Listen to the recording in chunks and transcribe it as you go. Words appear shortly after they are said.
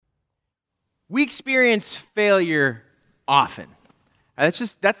We experience failure often.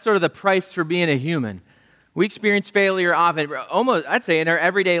 That's sort of the price for being a human. We experience failure often, almost, I'd say, in our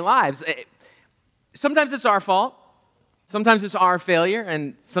everyday lives. Sometimes it's our fault. Sometimes it's our failure,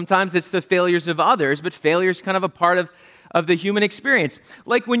 and sometimes it's the failures of others, but failure is kind of a part of the human experience.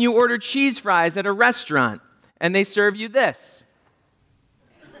 Like when you order cheese fries at a restaurant, and they serve you this.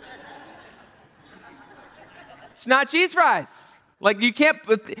 It's not cheese fries. Like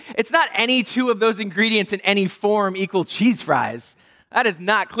it's not any two of those ingredients in any form equal cheese fries. That is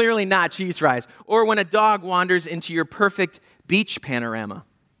clearly not cheese fries. Or when a dog wanders into your perfect beach panorama.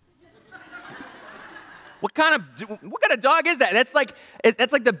 What kind of dog is that? That's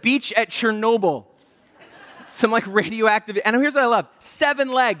like the beach at Chernobyl. Some like radioactive, and here's what I love.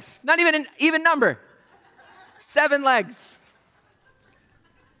 7 legs. Not even an even number. 7 legs.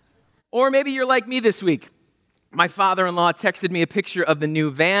 Or maybe you're like me this week. My father-in-law texted me a picture of the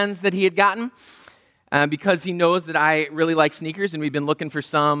new Vans that he had gotten because he knows that I really like sneakers, and we've been looking for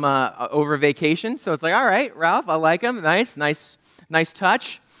some over vacation. So it's like, all right, Ralph, I like them. Nice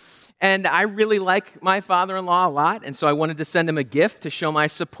touch. And I really like my father-in-law a lot, and so I wanted to send him a gift to show my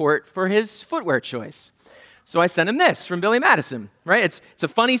support for his footwear choice. So I sent him this from Billy Madison, right? It's a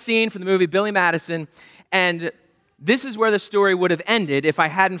funny scene from the movie Billy Madison, and this is where the story would have ended if I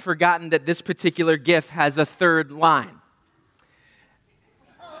hadn't forgotten that this particular gift has a third line.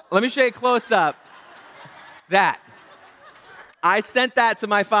 Let me show you close up. That. I sent that to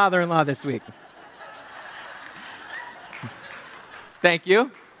my father-in-law this week. Thank you.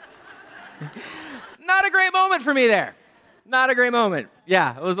 Not a great moment for me there. Not a great moment.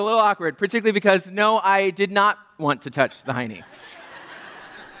 Yeah, it was a little awkward, particularly because, no, I did not want to touch the hiney.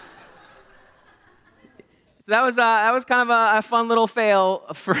 So that was kind of a fun little fail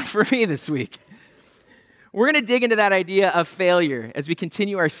for me this week. We're going to dig into that idea of failure as we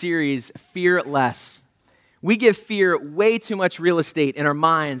continue our series, Fear Less. We give fear way too much real estate in our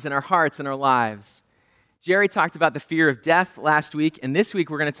minds, in our hearts, in our lives. Jerry talked about the fear of death last week, and this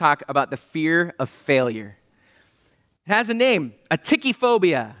week we're going to talk about the fear of failure. It has a name,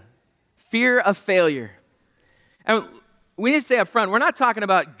 atychiphobia, fear of failure. And we need to say up front, we're not talking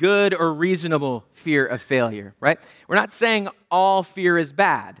about good or reasonable fear of failure, right? We're not saying all fear is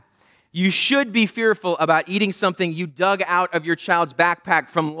bad. You should be fearful about eating something you dug out of your child's backpack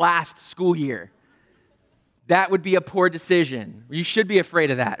from last school year. That would be a poor decision. You should be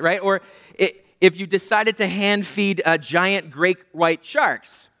afraid of that, right? Or if you decided to hand feed giant great white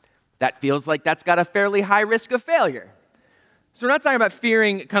sharks, that feels like that's got a fairly high risk of failure. So we're not talking about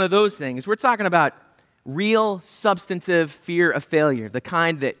fearing kind of those things. We're talking about real, substantive fear of failure, the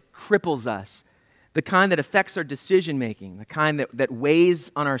kind that cripples us, the kind that affects our decision-making, the kind that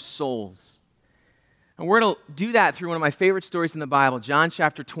weighs on our souls. And we're going to do that through one of my favorite stories in the Bible, John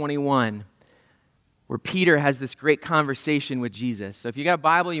chapter 21, where Peter has this great conversation with Jesus. So if you got a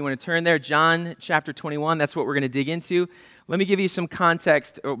Bible, you want to turn there, John chapter 21, that's what we're going to dig into. Let me give you some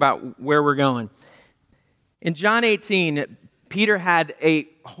context about where we're going. In John 18, Peter had a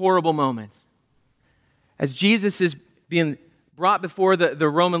horrible moment. As Jesus is being brought before the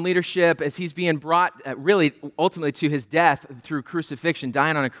Roman leadership, as he's being brought really ultimately to his death through crucifixion,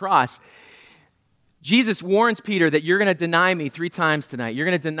 dying on a cross, Jesus warns Peter that you're going to deny me 3 times tonight. You're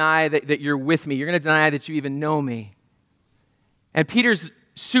going to deny that you're with me. You're going to deny that you even know me. And Peter's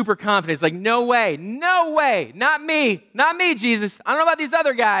super confident. He's like, no way, not me, Jesus. I don't know about these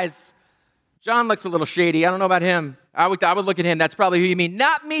other guys. John looks a little shady. I don't know about him. I would look at him. That's probably who you mean.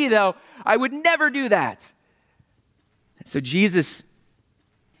 Not me, though. I would never do that. So Jesus,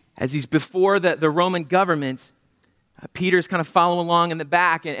 as he's before the Roman government, Peter's kind of following along in the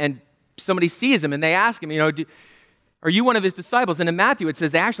back, and somebody sees him, and they ask him, are you one of his disciples? And in Matthew, it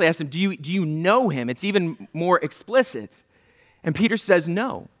says they actually asked him, do you know him? It's even more explicit. And Peter says,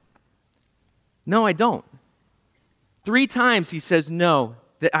 no, I don't. 3 times he says no,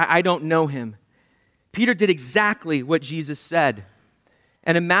 that I don't know him. Peter did exactly what Jesus said.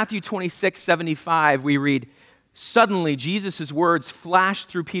 And in Matthew 26:75, we read, suddenly Jesus' words flashed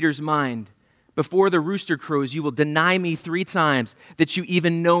through Peter's mind. Before the rooster crows, you will deny me 3 times that you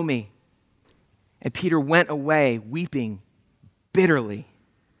even know me. And Peter went away weeping bitterly.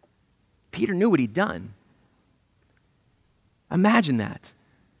 Peter knew what he'd done. Imagine that.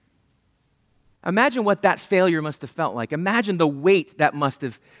 Imagine what that failure must have felt like. Imagine the weight that must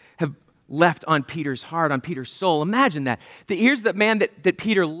have left on Peter's heart, on Peter's soul. Imagine that. Here's the man that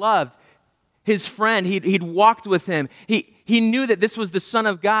Peter loved, his friend. He'd walked with him. He knew that this was the Son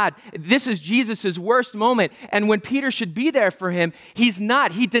of God. This is Jesus' worst moment. And when Peter should be there for him, he's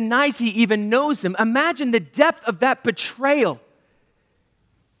not. He denies he even knows him. Imagine the depth of that betrayal.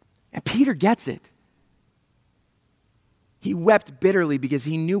 And Peter gets it. He wept bitterly because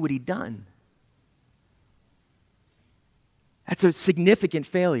he knew what he'd done. That's a significant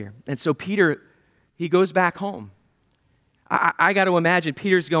failure. And so Peter, he goes back home. I got to imagine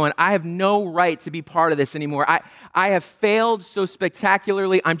Peter's going, I have no right to be part of this anymore. I have failed so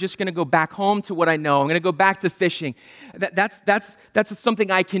spectacularly. I'm just going to go back home to what I know. I'm going to go back to fishing. That's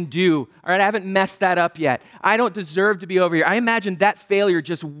something I can do. All right, I haven't messed that up yet. I don't deserve to be over here. I imagine that failure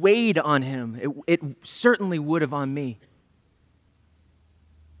just weighed on him. It certainly would have on me.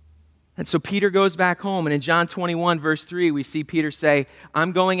 And so Peter goes back home, and in John 21, verse 3, we see Peter say,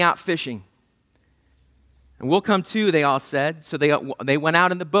 I'm going out fishing. And we'll come too, they all said. So they went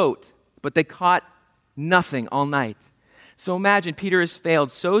out in the boat, but they caught nothing all night. So imagine Peter has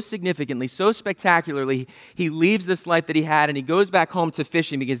failed so significantly, so spectacularly. He leaves this life that he had and he goes back home to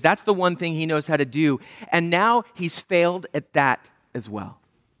fishing because that's the one thing he knows how to do. And now he's failed at that as well.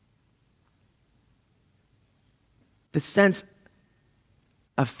 The sense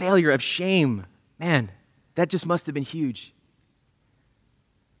of failure, of shame, man, that just must have been huge.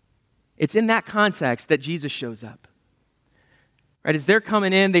 It's in that context that Jesus shows up. Right, as they're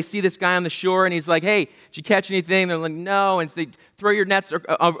coming in, they see this guy on the shore, and he's like, hey, did you catch anything? They're like, no. And so they throw your nets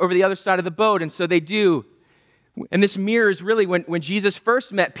over the other side of the boat, and so they do. And this mirrors really when Jesus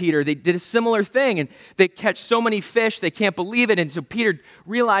first met Peter, they did a similar thing, and they catch so many fish, they can't believe it. And so Peter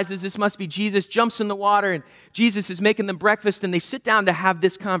realizes this must be Jesus, jumps in the water, and Jesus is making them breakfast, and they sit down to have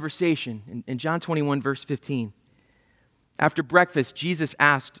this conversation in John 21, verse 15. After breakfast, Jesus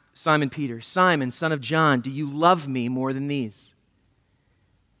asked Simon Peter, Simon, son of John, do you love me more than these?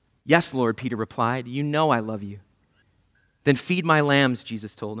 Yes, Lord, Peter replied. You know I love you. Then feed my lambs,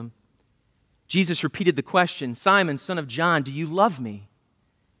 Jesus told him. Jesus repeated the question, Simon, son of John, do you love me?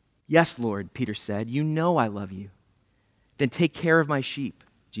 Yes, Lord, Peter said. You know I love you. Then take care of my sheep,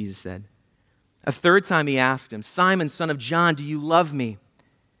 Jesus said. A third time he asked him, Simon, son of John, do you love me?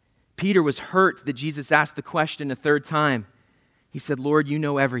 Peter was hurt that Jesus asked the question a third time. He said, Lord, you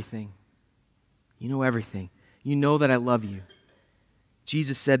know everything. You know everything. You know that I love you.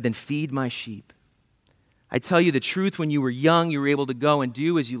 Jesus said, then feed my sheep. I tell you the truth, when you were young, you were able to go and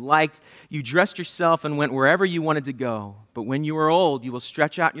do as you liked. You dressed yourself and went wherever you wanted to go. But when you are old, you will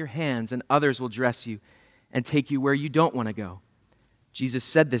stretch out your hands and others will dress you and take you where you don't want to go. Jesus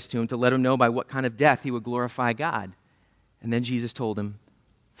said this to him to let him know by what kind of death he would glorify God. And then Jesus told him,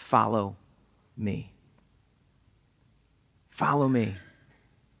 follow me. Follow me.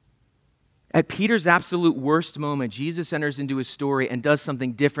 At Peter's absolute worst moment, Jesus enters into his story and does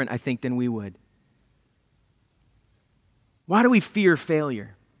something different, I think, than we would. Why do we fear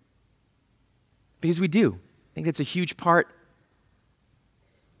failure? Because we do. I think that's a huge part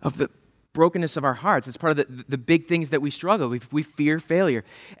of the brokenness of our hearts. It's part of the big things that we struggle with. We fear failure.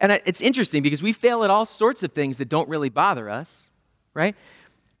 And it's interesting because we fail at all sorts of things that don't really bother us, right?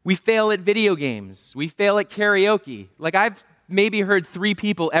 We fail at video games. We fail at karaoke. Like I've maybe heard 3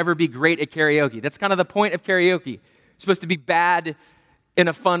 people ever be great at karaoke. That's kind of the point of karaoke. It's supposed to be bad in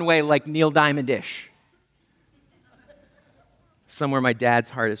a fun way, like Neil Diamond-ish. Somewhere my dad's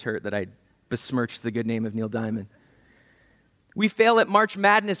heart is hurt that I besmirched the good name of Neil Diamond. We fail at March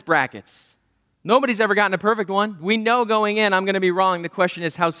Madness brackets. Nobody's ever gotten a perfect one. We know going in, I'm going to be wrong. The question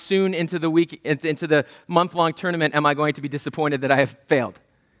is, how soon into the month-long tournament am I going to be disappointed that I have failed?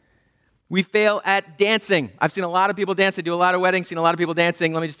 We fail at dancing. I've seen a lot of people dance. I do a lot of weddings, seen a lot of people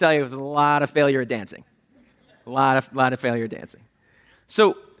dancing. Let me just tell you, there's a lot of failure at dancing. A lot of failure at dancing.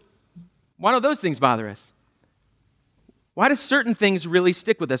 So why don't those things bother us? Why do certain things really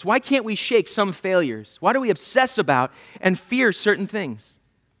stick with us? Why can't we shake some failures? Why do we obsess about and fear certain things?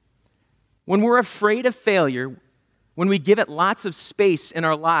 When we're afraid of failure, when we give it lots of space in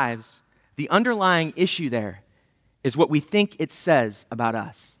our lives, the underlying issue there is what we think it says about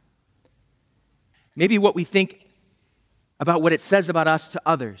us. Maybe what we think about what it says about us to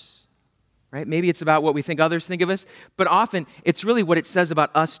others, right? Maybe it's about what we think others think of us, but often it's really what it says about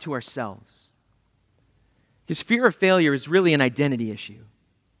us to ourselves. Because fear of failure is really an identity issue.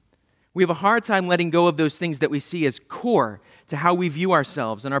 We have a hard time letting go of those things that we see as core to how we view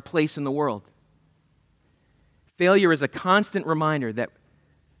ourselves and our place in the world. Failure is a constant reminder that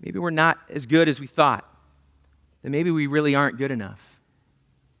maybe we're not as good as we thought, that maybe we really aren't good enough.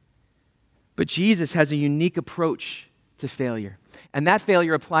 But Jesus has a unique approach to failure, and that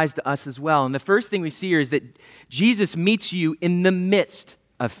failure applies to us as well. And the first thing we see here is that Jesus meets you in the midst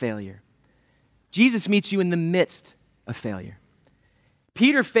of failure. Jesus meets you in the midst of failure.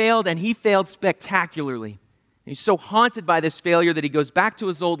 Peter failed, and he failed spectacularly. He's so haunted by this failure that he goes back to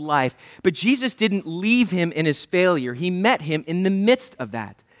his old life. But Jesus didn't leave him in his failure. He met him in the midst of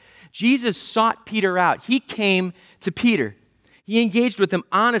that. Jesus sought Peter out. He came to Peter. He engaged with him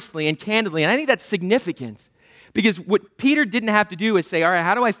honestly and candidly, and I think that's significant. Because what Peter didn't have to do is say, all right,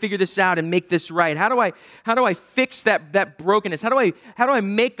 how do I figure this out and make this right? How do I fix that brokenness? How do I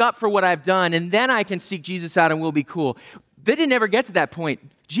make up for what I've done? And then I can seek Jesus out and we'll be cool. They didn't ever get to that point.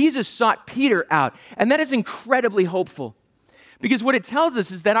 Jesus sought Peter out. And that is incredibly hopeful. Because what it tells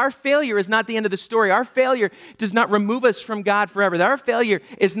us is that our failure is not the end of the story. Our failure does not remove us from God forever. That our failure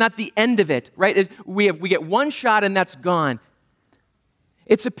is not the end of it, right? We get one shot and that's gone.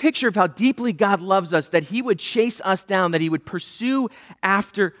 It's a picture of how deeply God loves us, that he would chase us down, that he would pursue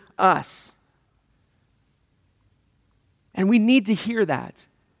after us. And we need to hear that.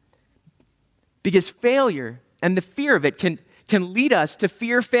 Because failure and the fear of it can lead us to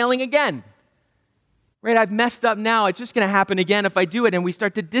fear failing again. Right? I've messed up now. It's just going to happen again if I do it. And we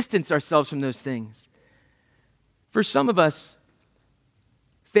start to distance ourselves from those things. For some of us,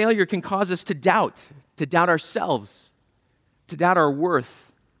 failure can cause us to doubt ourselves, to doubt our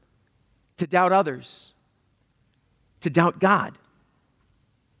worth, to doubt others, to doubt God.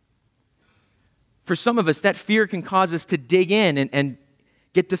 For some of us, that fear can cause us to dig in and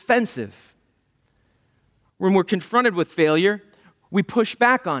get defensive. When we're confronted with failure, we push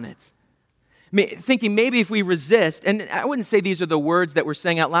back on it, thinking maybe if we resist, and I wouldn't say these are the words that we're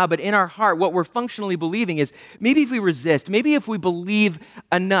saying out loud, but in our heart, what we're functionally believing is maybe if we resist, maybe if we believe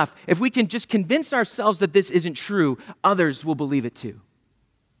enough, if we can just convince ourselves that this isn't true, others will believe it too.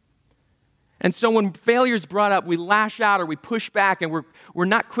 And so when failure is brought up, we lash out or we push back, and we're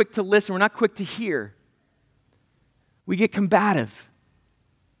not quick to listen, we're not quick to hear. We get combative.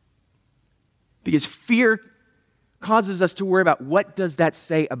 Because fear causes us to worry about, what does that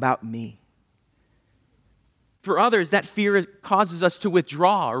say about me? For others, that fear causes us to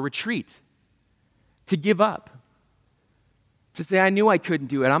withdraw or retreat, to give up, to say, I knew I couldn't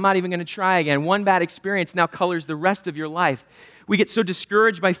do it. I'm not even going to try again. One bad experience now colors the rest of your life. We get so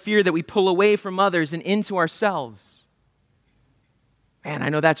discouraged by fear that we pull away from others and into ourselves. Man, I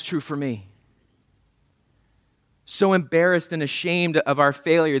know that's true for me. So embarrassed and ashamed of our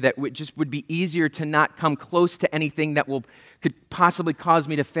failure that it just would be easier to not come close to anything that could possibly cause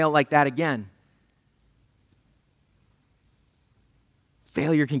me to fail like that again.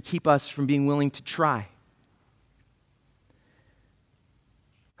 Failure can keep us from being willing to try.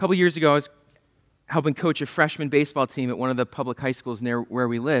 A couple years ago, I was helping coach a freshman baseball team at one of the public high schools near where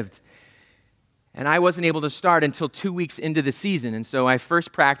we lived. And I wasn't able to start until 2 weeks into the season. And so I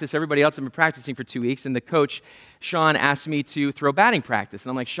first practiced. Everybody else had been practicing for 2 weeks. And the coach, Sean, asked me to throw batting practice. And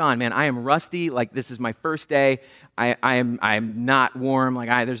I'm like, Sean, man, I am rusty. Like, this is my first day. I'm not warm. Like,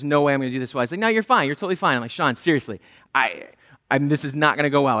 there's no way I'm going to do this well. He's like, no, you're fine. You're totally fine. I'm like, Sean, seriously, this is not going to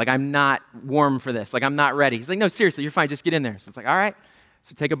go well. Like, I'm not warm for this. Like, I'm not ready. He's like, no, seriously, you're fine. Just get in there. So it's like, all right.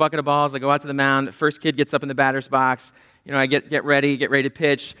 So take a bucket of balls. I go out to the mound. First kid gets up in the batter's box. I get ready to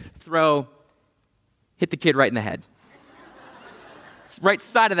pitch, throw, hit the kid right in the head. Right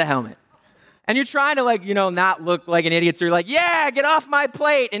side of the helmet. And you're trying to not look like an idiot. So you're like, yeah, get off my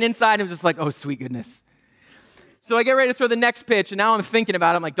plate. And inside I'm just like, oh, sweet goodness. So I get ready to throw the next pitch, and now I'm thinking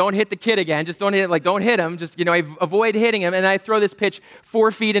about it. I'm like, don't hit the kid again. Just don't hit him. Just, I avoid hitting him. And I throw this pitch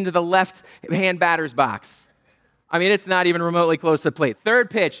 4 feet into the left-hand batter's box. I mean, it's not even remotely close to the plate. Third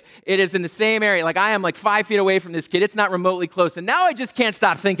pitch, it is in the same area. Like, I am 5 feet away from this kid. It's not remotely close. And now I just can't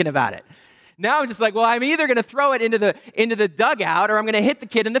stop thinking about it. Now I'm just like, well, I'm either going to throw it into the dugout or I'm going to hit the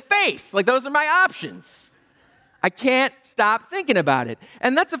kid in the face. Like, those are my options. I can't stop thinking about it.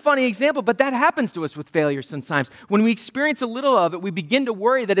 And that's a funny example, but that happens to us with failure sometimes. When we experience a little of it, we begin to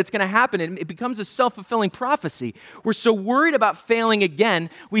worry that it's going to happen, and it becomes a self-fulfilling prophecy. We're so worried about failing again,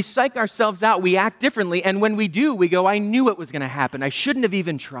 we psych ourselves out, we act differently, and when we do, we go, I knew it was going to happen. I shouldn't have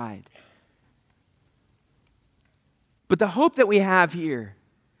even tried. But the hope that we have here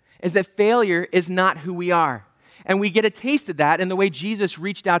is that failure is not who we are. And we get a taste of that in the way Jesus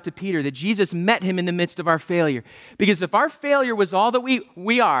reached out to Peter, that Jesus met him in the midst of our failure. Because if our failure was all that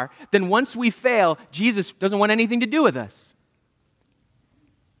we are, then once we fail, Jesus doesn't want anything to do with us.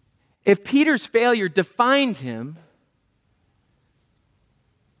 If Peter's failure defined him,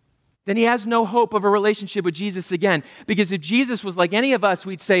 then he has no hope of a relationship with Jesus again. Because if Jesus was like any of us,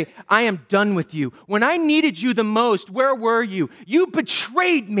 we'd say, I am done with you. When I needed you the most, where were you? You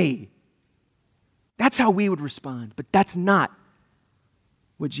betrayed me. That's how we would respond, but that's not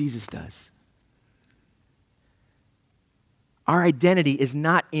what Jesus does. Our identity is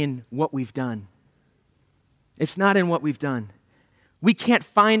not in what we've done. It's not in what we've done. We can't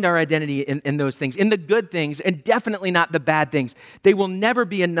find our identity in those things, in the good things, and definitely not the bad things. They will never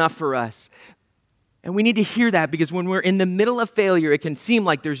be enough for us. And we need to hear that because when we're in the middle of failure, it can seem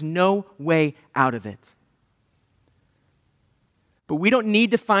like there's no way out of it. But we don't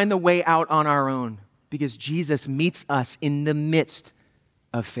need to find the way out on our own because Jesus meets us in the midst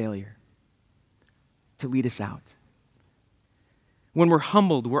of failure to lead us out. When we're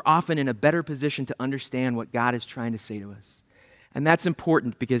humbled, we're often in a better position to understand what God is trying to say to us. And that's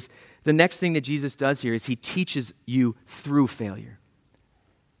important because the next thing that Jesus does here is he teaches you through failure.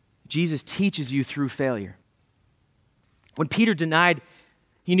 Jesus teaches you through failure. When Peter denied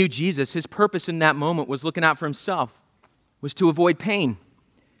he knew Jesus, his purpose in that moment was looking out for himself, was to avoid pain.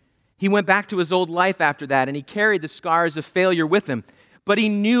 He went back to his old life after that, and he carried the scars of failure with him. But he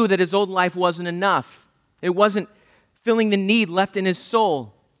knew that his old life wasn't enough. It wasn't filling the need left in his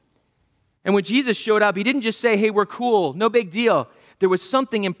soul. And when Jesus showed up, he didn't just say, hey, we're cool, no big deal. There was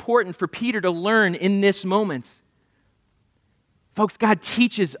something important for Peter to learn in this moment. Folks, God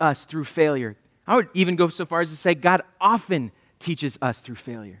teaches us through failure. I would even go so far as to say God often teaches us through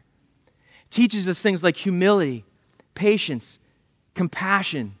failure. Teaches us things like humility, patience,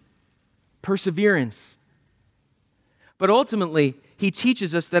 compassion, perseverance. But ultimately, he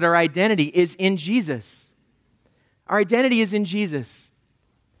teaches us that our identity is in Jesus. Our identity is in Jesus.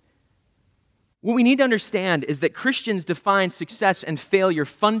 What we need to understand is that Christians define success and failure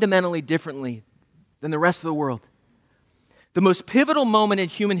fundamentally differently than the rest of the world. The most pivotal moment in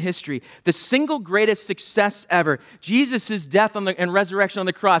human history, the single greatest success ever, Jesus' death and resurrection on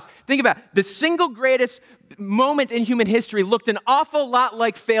the cross. Think about it. The single greatest moment in human history looked an awful lot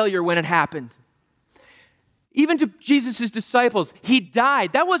like failure when it happened. Even to Jesus' disciples, he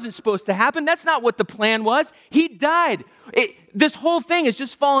died. That wasn't supposed to happen. That's not what the plan was. He died. This whole thing is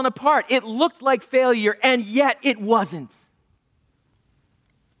just falling apart. It looked like failure, and yet it wasn't.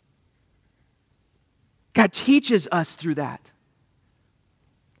 God teaches us through that.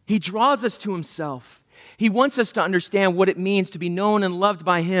 He draws us to himself. He wants us to understand what it means to be known and loved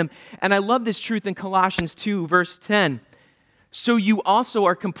by him. And I love this truth in Colossians 2, verse 10. So you also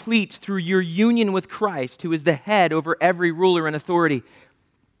are complete through your union with Christ, who is the head over every ruler and authority.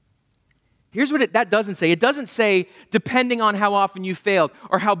 Here's what that doesn't say. It doesn't say, depending on how often you failed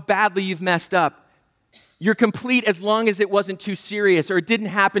or how badly you've messed up. You're complete as long as it wasn't too serious or it didn't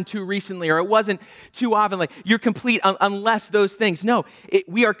happen too recently or it wasn't too often. Like you're complete unless those things. No,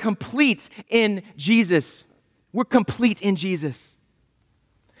 we are complete in Jesus. We're complete in Jesus.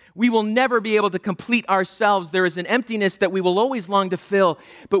 We will never be able to complete ourselves. There is an emptiness that we will always long to fill,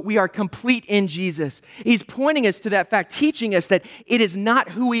 but we are complete in Jesus. He's pointing us to that fact, teaching us that it is not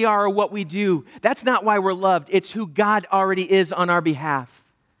who we are or what we do. That's not why we're loved. It's who God already is on our behalf.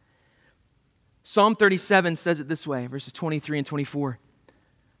 Psalm 37 says it this way, verses 23 and 24.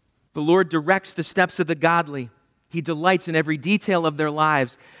 The Lord directs the steps of the godly. He delights in every detail of their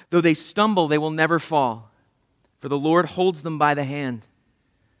lives. Though they stumble, they will never fall, for the Lord holds them by the hand.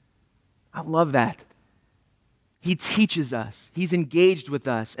 I love that. He teaches us. He's engaged with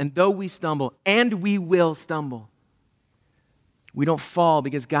us. And though we stumble, and we will stumble, we don't fall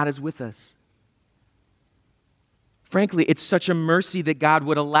because God is with us. Frankly, it's such a mercy that God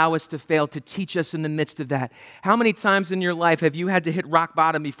would allow us to fail to teach us in the midst of that. How many times in your life have you had to hit rock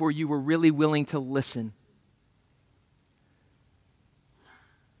bottom before you were really willing to listen?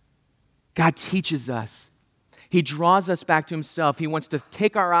 God teaches us. He draws us back to himself. He wants to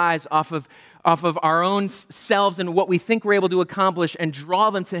take our eyes off of our own selves and what we think we're able to accomplish and draw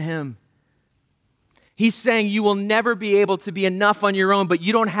them to him. He's saying you will never be able to be enough on your own, but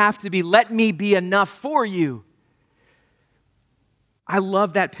you don't have to be. Let me be enough for you. I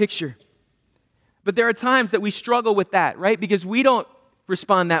love that picture. But there are times that we struggle with that, right? Because we don't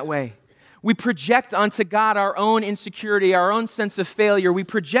respond that way. We project onto God our own insecurity, our own sense of failure. We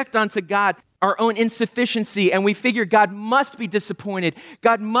project onto God our own insufficiency, and we figure God must be disappointed.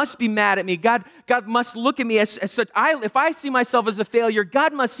 God must be mad at me. God must look at me as such. If I see myself as a failure,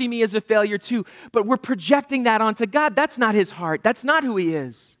 God must see me as a failure too. But we're projecting that onto God. That's not his heart. That's not who he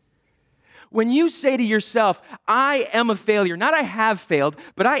is. When you say to yourself, I am a failure, not I have failed,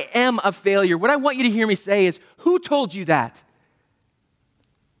 but I am a failure, what I want you to hear me say is, who told you that?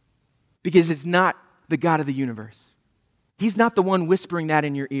 Because it's not the God of the universe. He's not the one whispering that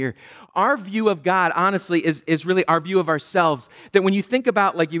in your ear. Our view of God, honestly, is really our view of ourselves. That when you think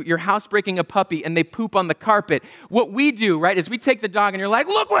about like you're housebreaking a puppy and they poop on the carpet, what we do, right, is we take the dog and you're like,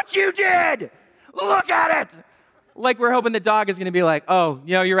 look what you did! Look at it! Like we're hoping the dog is going to be like, oh,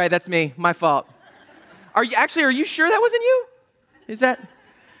 you know, you're right, that's me, my fault. Are you sure that wasn't you? Is that?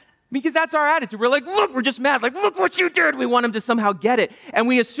 Because that's our attitude. We're like, look, we're just mad. Like, look what you did. We want him to somehow get it. And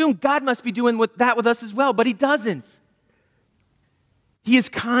we assume God must be doing that with us as well, but he doesn't. He is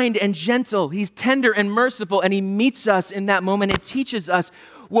kind and gentle. He's tender and merciful, and he meets us in that moment and teaches us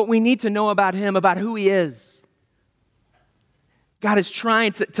what we need to know about him, about who he is. God is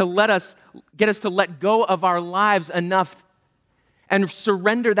trying to get us to let go of our lives enough and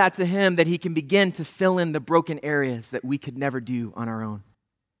surrender that to him that he can begin to fill in the broken areas that we could never do on our own.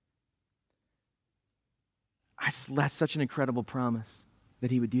 That's such an incredible promise that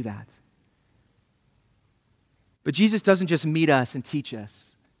he would do that. But Jesus doesn't just meet us and teach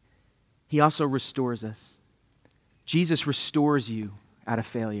us. He also restores us. Jesus restores you out of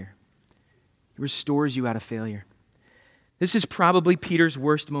failure. He restores you out of failure. This is probably Peter's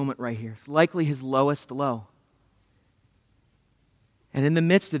worst moment right here. It's likely his lowest low. And in the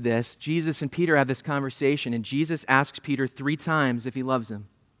midst of this, Jesus and Peter have this conversation, and Jesus asks Peter 3 times if he loves him.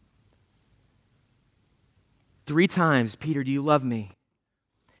 3 times, Peter, do you love me?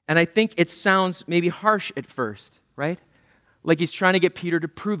 And I think it sounds maybe harsh at first, right? Like he's trying to get Peter to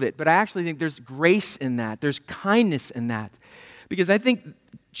prove it. But I actually think there's grace in that. There's kindness in that. Because I think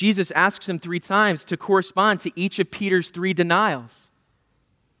Jesus asks him 3 times to correspond to each of Peter's 3 denials.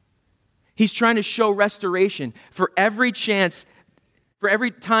 He's trying to show restoration for every chance, for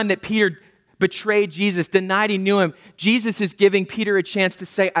every time that Peter betrayed Jesus, denied he knew him. Jesus is giving Peter a chance to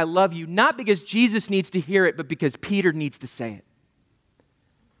say, I love you, not because Jesus needs to hear it, but because Peter needs to say it.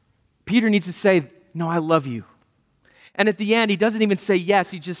 Peter needs to say, no, I love you. And at the end, he doesn't even say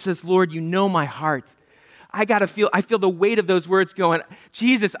yes. He just says, Lord, you know my heart. I feel the weight of those words going,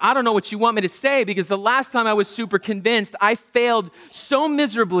 Jesus, I don't know what you want me to say because the last time I was super convinced, I failed so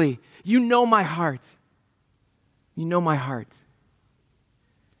miserably. You know my heart. You know my heart.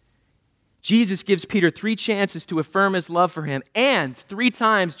 Jesus gives Peter 3 chances to affirm his love for him, and 3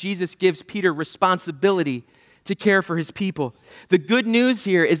 times Jesus gives Peter responsibility to care for his people. The good news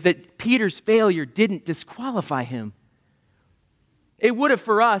here is that Peter's failure didn't disqualify him. It would have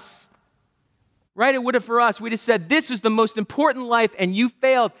for us, right? It would have for us. We just said, this is the most important life and you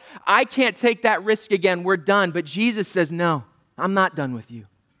failed. I can't take that risk again. We're done. But Jesus says, no, I'm not done with you.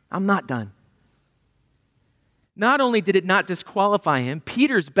 I'm not done. Not only did it not disqualify him,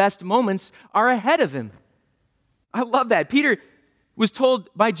 Peter's best moments are ahead of him. I love that. Peter was told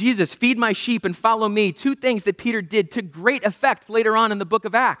by Jesus, feed my sheep and follow me. 2 things that Peter did to great effect later on in the book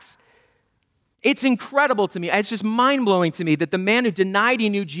of Acts. It's incredible to me. It's just mind-blowing to me that the man who denied he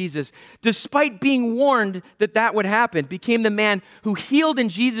knew Jesus, despite being warned that that would happen, became the man who healed in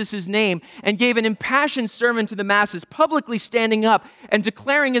Jesus' name and gave an impassioned sermon to the masses, publicly standing up and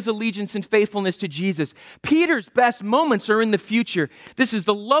declaring his allegiance and faithfulness to Jesus. Peter's best moments are in the future. This is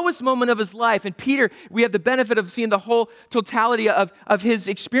the lowest moment of his life. And Peter, we have the benefit of seeing the whole totality of his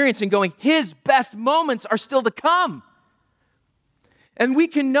experience and going, his best moments are still to come. And we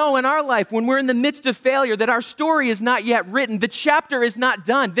can know in our life when we're in the midst of failure that our story is not yet written. The chapter is not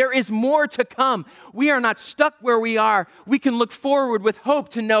done. There is more to come. We are not stuck where we are. We can look forward with hope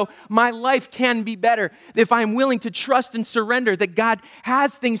to know my life can be better if I'm willing to trust and surrender that God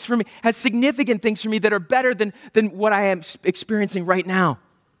has things for me, has significant things for me that are better than what I am experiencing right now.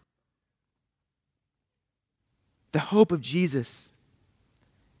 The hope of Jesus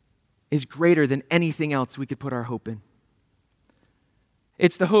is greater than anything else we could put our hope in.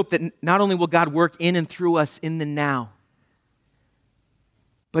 It's the hope that not only will God work in and through us in the now,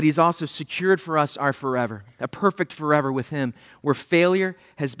 but he's also secured for us our forever, a perfect forever with him, where failure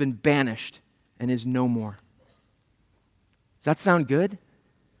has been banished and is no more. Does that sound good?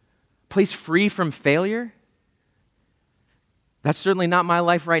 Place free from failure? That's certainly not my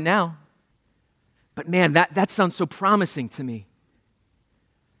life right now. But man, that sounds so promising to me.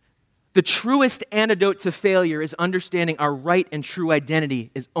 The truest antidote to failure is understanding our right and true identity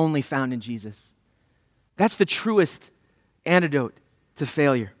is only found in Jesus. That's the truest antidote to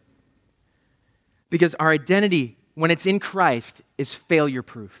failure. Because our identity, when it's in Christ, is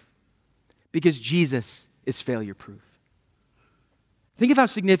failure-proof. Because Jesus is failure-proof. Think of how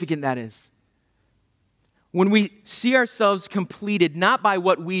significant that is. When we see ourselves completed, not by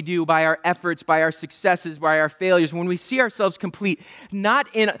what we do, by our efforts, by our successes, by our failures, when we see ourselves complete,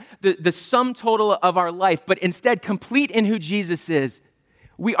 not in the sum total of our life, but instead complete in who Jesus is,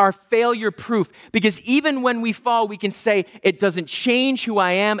 we are failure-proof. Because even when we fall, we can say, it doesn't change who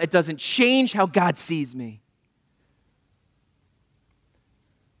I am, it doesn't change how God sees me.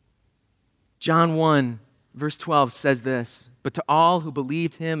 John 1, verse 12 says this, but to all who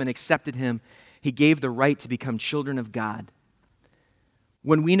believed him and accepted him, he gave the right to become children of God.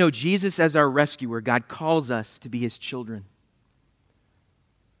 When we know Jesus as our rescuer, God calls us to be his children.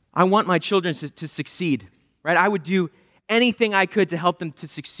 I want my children to succeed, right? I would do anything I could to help them to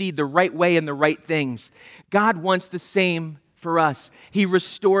succeed the right way and the right things. God wants the same for us. He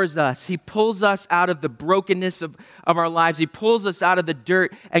restores us. He pulls us out of the brokenness of our lives. He pulls us out of the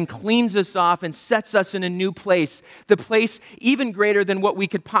dirt and cleans us off and sets us in a new place, the place even greater than what we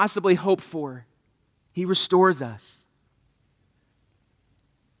could possibly hope for. He restores us.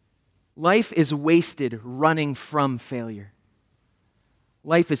 Life is wasted running from failure.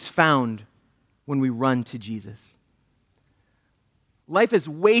 Life is found when we run to Jesus. Life is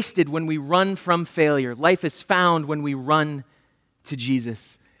wasted when we run from failure. Life is found when we run to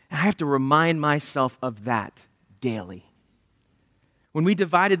Jesus. And I have to remind myself of that daily. When we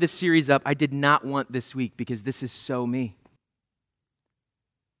divided this series up, I did not want this week because this is so me.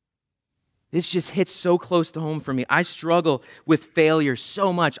 This just hits so close to home for me. I struggle with failure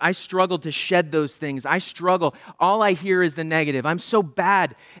so much. I struggle to shed those things. I struggle. All I hear is the negative. I'm so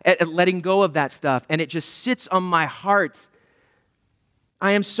bad at letting go of that stuff, and it just sits on my heart.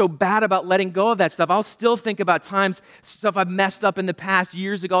 I am so bad about letting go of that stuff. I'll still think about times, stuff I've messed up in the past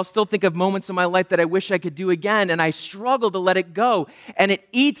years ago. I'll still think of moments in my life that I wish I could do again, and I struggle to let it go, and it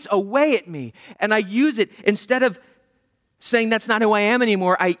eats away at me. And I use it instead of saying that's not who I am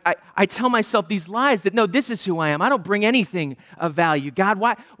anymore. I tell myself these lies that, no, this is who I am. I don't bring anything of value. God,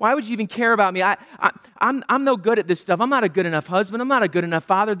 why would you even care about me? I'm no good at this stuff. I'm not a good enough husband. I'm not a good enough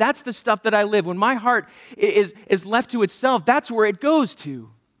father. That's the stuff that I live. When my heart is left to itself, that's where it goes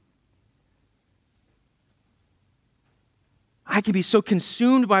to. I can be so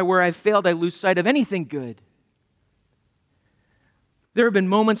consumed by where I've failed, I lose sight of anything good. There have been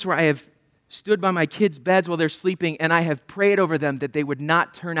moments where I have stood by my kids' beds while they're sleeping, and I have prayed over them that they would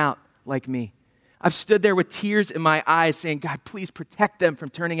not turn out like me. I've stood there with tears in my eyes saying, God, please protect them from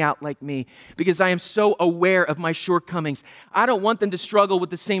turning out like me, because I am so aware of my shortcomings. I don't want them to struggle with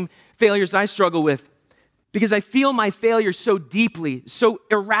the same failures I struggle with, because I feel my failures so deeply, so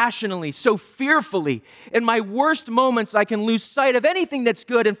irrationally, so fearfully. In my worst moments, I can lose sight of anything that's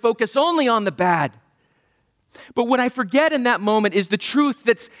good and focus only on the bad. But what I forget in that moment is the truth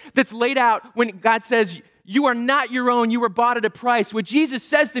that's laid out when God says, you are not your own, you were bought at a price. What Jesus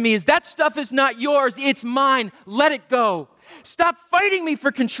says to me is, that stuff is not yours, it's mine, let it go. Stop fighting me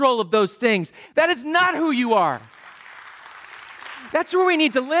for control of those things. That is not who you are. That's where we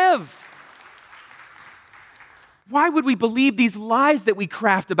need to live. Why would we believe these lies that we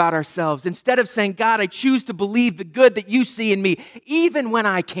craft about ourselves instead of saying, God, I choose to believe the good that you see in me, even when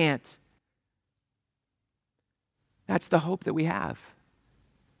I can't? That's the hope that we have.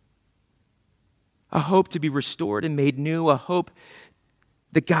 A hope to be restored and made new, a hope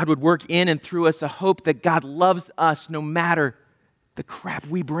that God would work in and through us, a hope that God loves us no matter the crap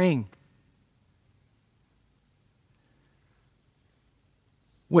we bring.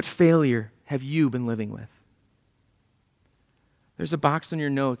 What failure have you been living with? There's a box on your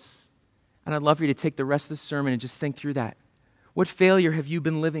notes, and I'd love for you to take the rest of the sermon and just think through that. What failure have you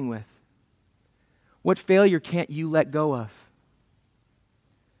been living with? What failure can't you let go of?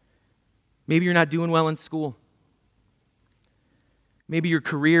 Maybe you're not doing well in school. Maybe your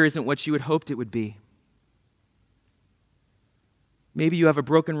career isn't what you had hoped it would be. Maybe you have a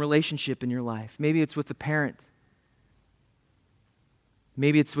broken relationship in your life. Maybe it's with a parent.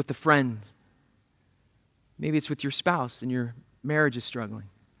 Maybe it's with a friend. Maybe it's with your spouse and your marriage is struggling.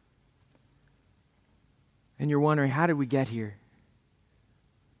 And you're wondering, how did we get here?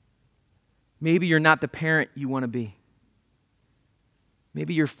 Maybe you're not the parent you want to be.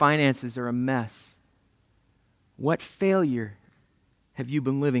 Maybe your finances are a mess. What failure have you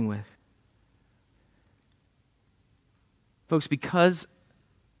been living with? Folks, because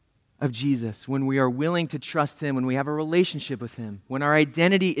of Jesus, when we are willing to trust Him, when we have a relationship with Him, when our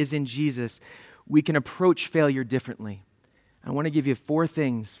identity is in Jesus, we can approach failure differently. I want to give you 4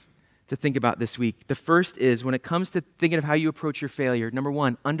 things to think about this week. The first is, when it comes to thinking of how you approach your failure, number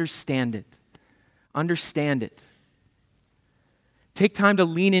 1, understand it. Understand it. Take time to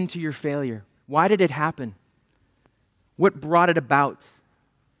lean into your failure. Why did it happen? What brought it about?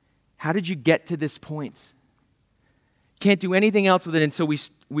 How did you get to this point? Can't do anything else with it until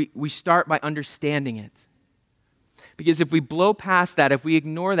we start by understanding it. Because if we blow past that, if we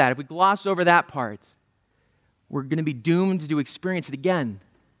ignore that, if we gloss over that part, we're going to be doomed to experience it again.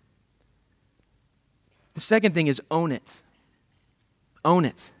 The second thing is own it. Own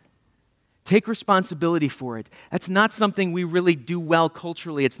it. Take responsibility for it. That's not something we really do well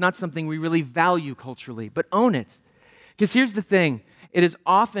culturally. It's not something we really value culturally, but own it. Because here's the thing. It is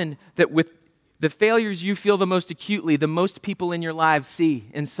often that with the failures you feel the most acutely, the most people in your lives see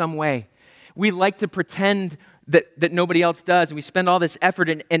in some way. We like to pretend that nobody else does, and we spend all this effort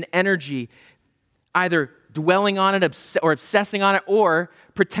and energy either dwelling on it or obsessing on it or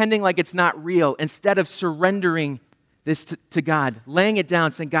pretending like it's not real instead of surrendering this to God, laying it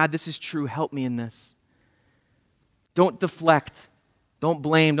down, saying, God, this is true. Help me in this. Don't deflect. Don't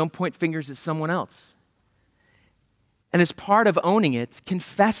blame. Don't point fingers at someone else. And as part of owning it,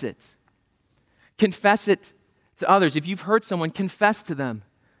 confess it. Confess it to others. If you've hurt someone, confess to them.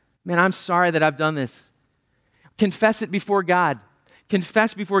 Man, I'm sorry that I've done this. Confess it before God.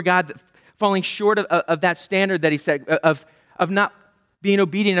 Confess before God that falling short of that standard that he set, of not being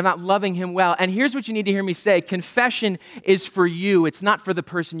obedient, of not loving him well. And here's what you need to hear me say. Confession is for you. It's not for the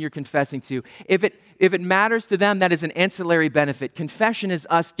person you're confessing to. If it matters to them, that is an ancillary benefit. Confession is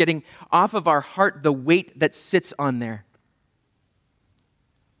us getting off of our heart the weight that sits on there.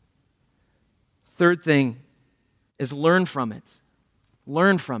 Third thing is learn from it.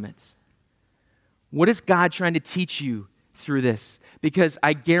 Learn from it. What is God trying to teach you through this? Because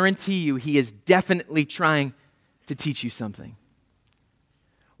I guarantee you, he is definitely trying to teach you something.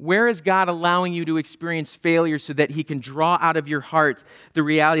 Where is God allowing you to experience failure so that he can draw out of your heart the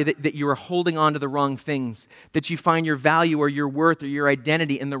reality that you are holding on to the wrong things, that you find your value or your worth or your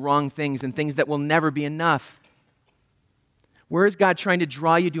identity in the wrong things and things that will never be enough? Where is God trying to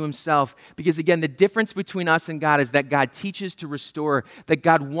draw you to himself? Because again, the difference between us and God is that God teaches to restore, that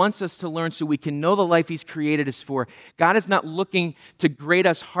God wants us to learn so we can know the life he's created us for. God is not looking to grade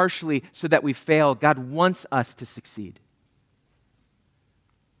us harshly so that we fail. God wants us to succeed.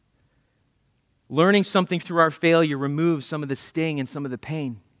 Learning something through our failure removes some of the sting and some of the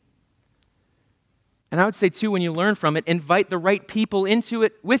pain. And I would say, too, when you learn from it, invite the right people into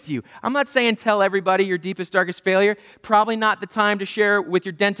it with you. I'm not saying tell everybody your deepest, darkest failure. Probably not the time to share with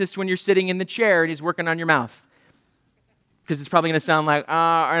your dentist when you're sitting in the chair and he's working on your mouth. Because it's probably going to sound like,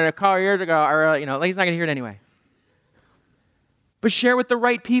 a car years ago, or, like he's not going to hear it anyway. But share with the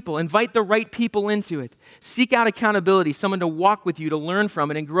right people. Invite the right people into it. Seek out accountability, someone to walk with you, to learn from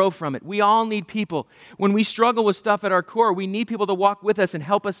it and grow from it. We all need people. When we struggle with stuff at our core, we need people to walk with us and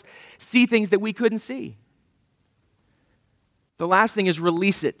help us see things that we couldn't see. The last thing is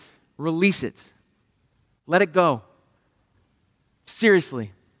release it. Release it. Let it go.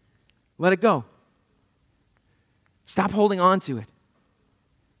 Seriously. Let it go. Stop holding on to it.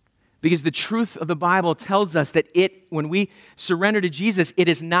 Because the truth of the Bible tells us that when we surrender to Jesus, it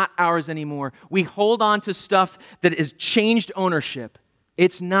is not ours anymore. We hold on to stuff that has changed ownership.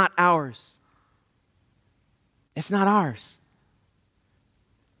 It's not ours. It's not ours.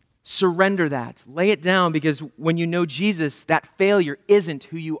 Surrender that. Lay it down, because when you know Jesus, that failure isn't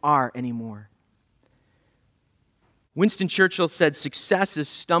who you are anymore. Winston Churchill said, "Success is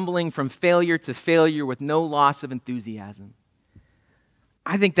stumbling from failure to failure with no loss of enthusiasm."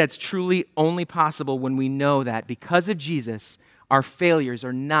 I think that's truly only possible when we know that because of Jesus, our failures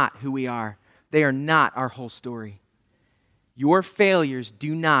are not who we are. They are not our whole story. Your failures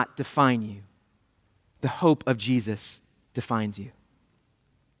do not define you. The hope of Jesus defines you.